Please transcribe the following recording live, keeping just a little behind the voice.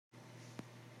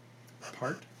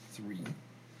Part 3,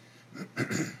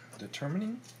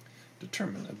 Determine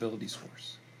Ability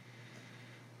Scores.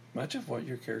 Much of what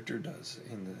your character does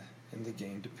in the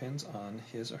game depends on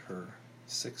his or her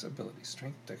 6 abilities: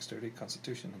 strength, dexterity,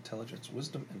 constitution, intelligence,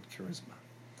 wisdom, and charisma.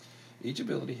 Each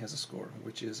ability has a score,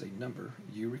 which is a number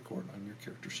you record on your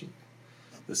character sheet.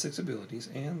 The 6 abilities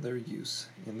and their use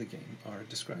in the game are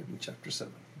described in Chapter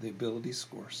 7. The ability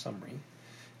score summary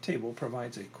table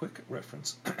provides a quick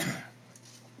reference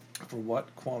for what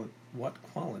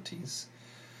qualities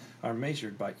are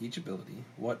measured by each ability,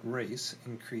 what race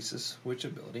increases which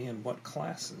ability, and what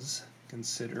classes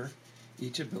consider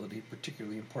each ability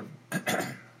particularly important.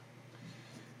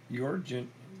 You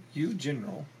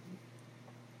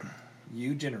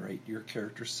generate your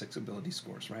character's 6 ability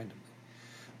scores randomly.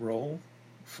 Roll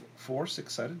 4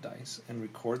 6-sided dice and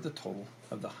record the total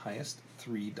of the highest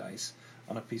 3 dice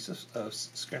on a piece of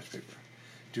scratch paper.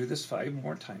 Do this 5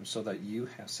 more times so that you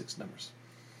have 6 numbers.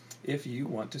 If you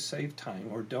want to save time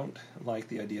or don't like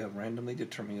the idea of randomly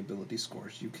determining ability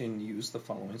scores, you can use the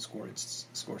following scores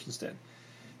instead: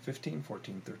 15,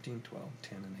 14, 13, 12,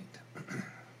 10, and 8.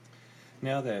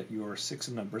 Now take your 6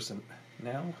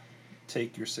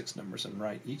 numbers and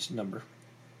write each number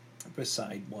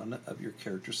beside one of your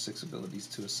character's 6 abilities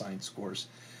to assign scores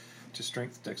to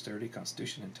strength, dexterity,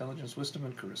 constitution, intelligence, wisdom,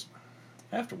 and charisma.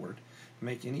 Afterward,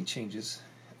 make any changes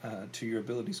to your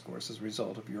ability scores as a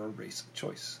result of your race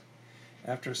choice.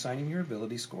 After assigning your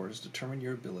ability scores, determine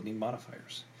your ability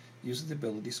modifiers using the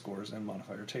ability scores and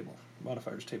modifiers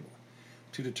table.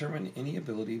 To determine any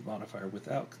ability modifier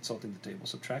without consulting the table,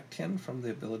 subtract 10 from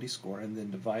the ability score and then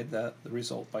divide the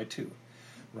result by 2.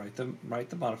 Write the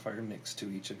modifier next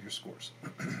to each of your scores.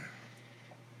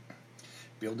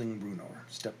 Building Brunor,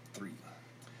 Step 3.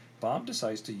 Bob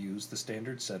decides to use the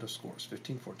standard set of scores,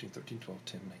 15, 14, 13, 12,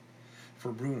 10, and 8,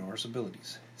 for Brunor's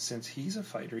abilities. Since he's a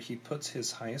fighter, he puts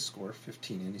his highest score,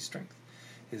 15, in his strength.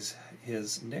 His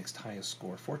next highest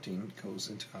score, 14, goes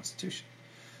into constitution.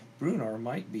 Brunor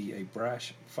might be a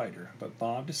brash fighter, but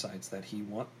Bob decides he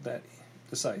wants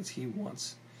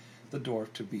the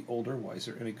dwarf to be older,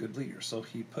 wiser, and a good leader, so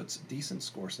he puts decent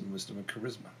scores in wisdom and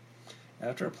charisma.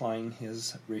 After applying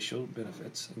his racial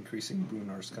benefits, increasing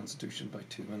Brunor's constitution by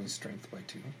 2 and his strength by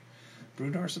 2,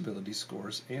 Brunor's ability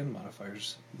scores and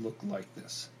modifiers look like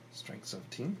this: strength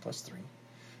 17 plus 3,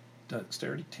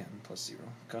 dexterity 10 plus 0,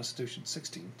 constitution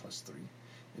 16 plus 3,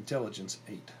 intelligence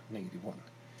 8, negative 1,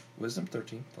 wisdom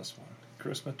 13 plus 1,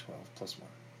 charisma 12 plus 1.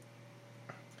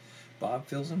 Bob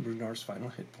fills in Brunor's final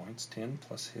hit points, 10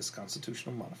 plus his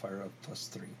constitutional modifier of plus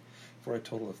 3, for a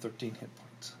total of 13 hit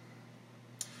points.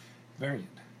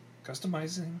 Variant.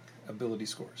 Customizing ability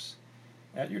scores.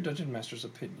 At your Dungeon Master's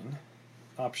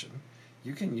option,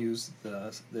 you can use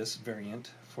this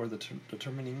variant for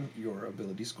determining your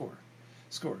ability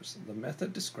scores. The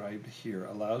method described here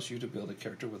allows you to build a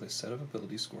character with a set of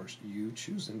ability scores you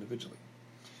choose individually.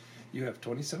 You have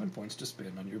 27 points to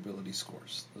spend on your ability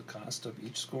scores. The cost of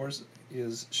each score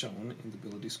is shown in the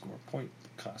ability score point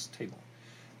cost table.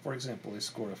 For example, a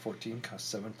score of 14 costs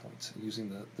 7 points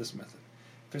using this method.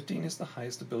 15 is the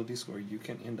highest ability score you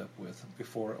can end up with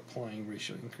before applying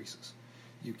ratio increases.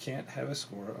 You can't have a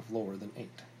score of lower than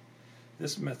 8.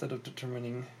 This method of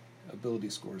determining ability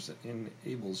scores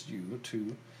enables you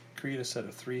to create a set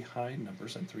of 3 high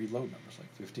numbers and 3 low numbers,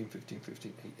 like 15, 15,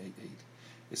 15, 8, 8, 8.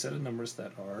 A set of numbers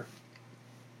that are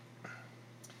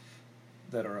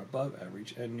above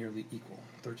average and nearly equal,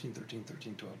 13, 13,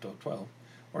 13, 12, 12, 12,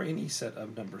 or any set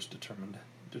of numbers determine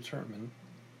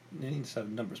any set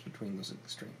of numbers between those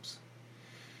extremes.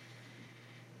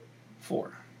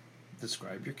 4.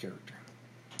 Describe your character.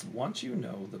 Once you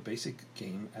know the basic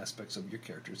game aspects of your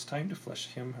character, it's time to flesh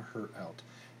him or her out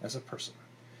as a person.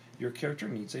 Your character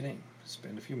needs a name.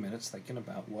 Spend a few minutes thinking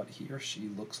about what he or she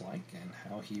looks like and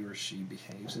how he or she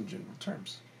behaves in general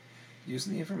terms.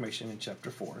 Using the information in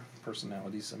Chapter 4,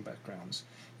 Personalities and Backgrounds,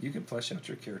 you can flesh out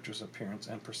your character's appearance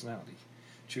and personality.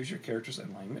 Choose your character's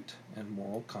alignment and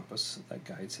moral compass that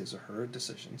guides his or her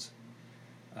decisions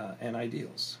and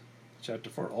ideals. Chapter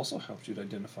 4 also helps you to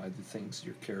identify the things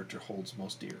your character holds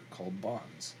most dear, called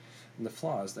bonds, and the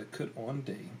flaws that could one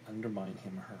day undermine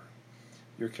him or her.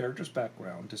 Your character's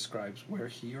background describes where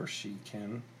he or she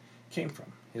came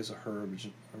from, his or her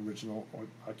original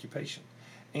occupation,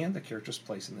 and the character's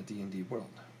place in the D&D world.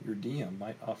 Your DM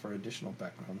might offer additional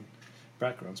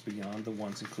backgrounds beyond the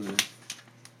ones included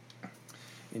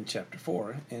in Chapter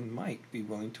 4, and might be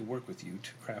willing to work with you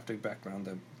to craft a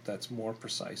background that's more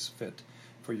precise fit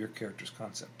for your character's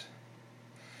concept.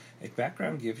 A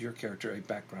background gives your character a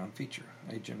background feature,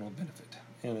 a general benefit,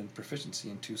 and a proficiency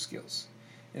in 2 skills.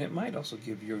 and it might also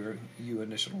give you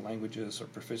initial languages or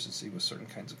proficiency with certain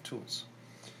kinds of tools.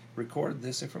 Record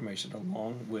this information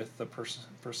along with the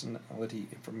personality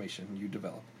information you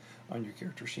develop on your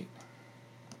character sheet.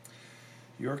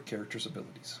 Your character's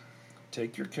abilities.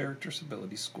 Take your character's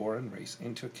ability score and race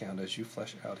into account as you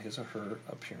flesh out his or her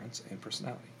appearance and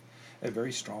personality. A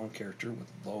very strong character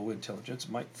with low intelligence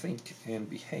might think and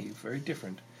behave very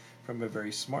different from a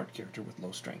very smart character with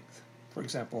low strength. For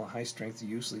example, a high strength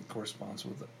usually corresponds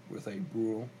with a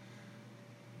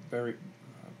very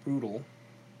brutal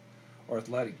or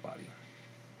athletic body,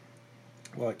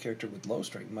 while a character with low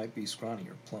strength might be scrawny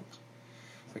or plump.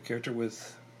 A character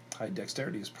with high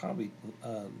dexterity is probably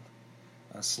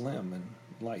slim and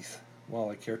lithe, while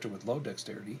a character with low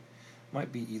dexterity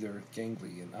might be either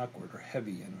gangly and awkward or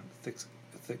heavy and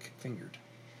thick-fingered.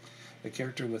 A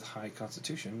character with high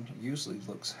constitution usually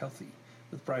looks healthy,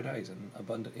 with bright eyes and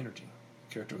abundant energy.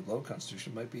 A character with low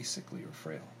constitution might be sickly or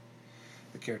frail.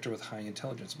 A character with high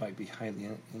intelligence might be highly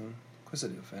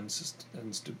inquisitive and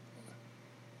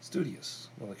studious,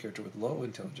 while a character with low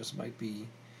intelligence might be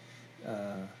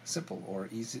simple or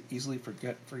easily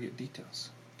forget details.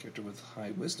 A character with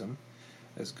high wisdom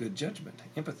has good judgment,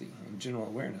 empathy, and general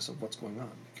awareness of what's going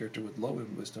on. A character with low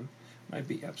wisdom might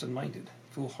be absent-minded,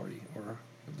 foolhardy, or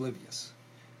oblivious.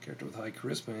 A character with high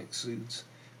charisma exudes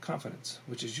confidence,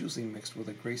 which is usually mixed with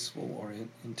a graceful or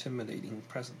intimidating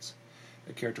presence.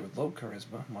 A character with low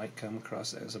charisma might come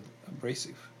across as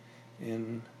abrasive,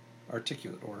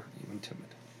 inarticulate, or even timid.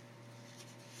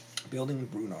 Building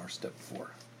Brunar, Step 4.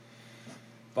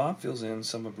 Bob fills in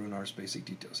some of Brunar's basic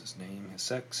details: his name, his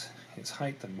sex, his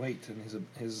height and weight, and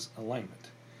his alignment.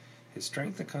 His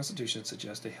strength and constitution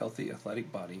suggest a healthy,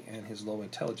 athletic body, and his low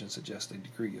intelligence suggests a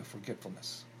degree of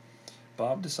forgetfulness.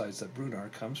 Bob decides that Brunar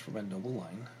comes from a noble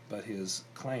line, but his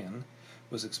clan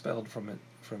was expelled from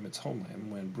its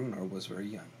homeland when Brunar was very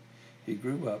young. He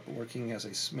grew up working as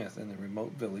a smith in the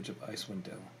remote village of Icewind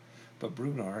Dale, but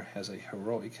Brunar has a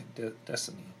heroic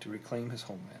destiny to reclaim his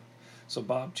homeland. So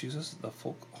Bob chooses the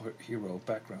folk hero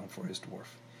background for his dwarf.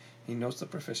 He notes the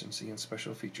proficiency and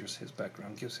special features his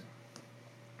background gives him.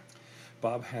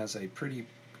 Bob has a pretty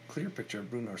clear picture of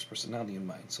Brunar's personality in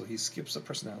mind, so he skips the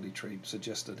personality trait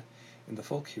suggested in the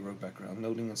folk hero background,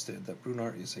 noting instead that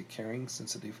Brunar is a caring,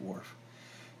 sensitive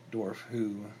dwarf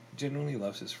who genuinely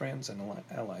loves his friends and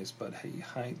allies, but he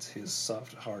hides his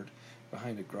soft heart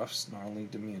behind a gruff, snarling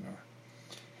demeanor.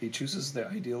 He chooses the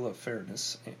ideal of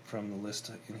fairness from the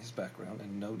list in his background,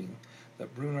 and noting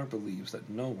that Brunar believes that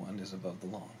no one is above the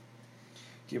law.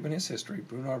 Given his history,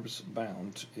 Brunar's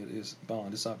bond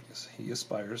is obvious. He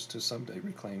aspires to someday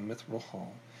reclaim Mithril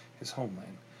Hall, his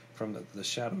homeland, from the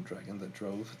shadow dragon that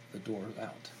drove the dwarves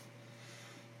out.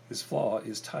 His flaw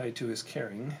is tied to his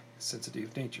caring,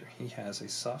 sensitive nature. He has a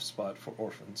soft spot for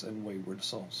orphans and wayward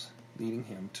souls, leading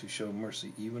him to show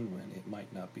mercy even when it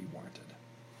might not be warranted.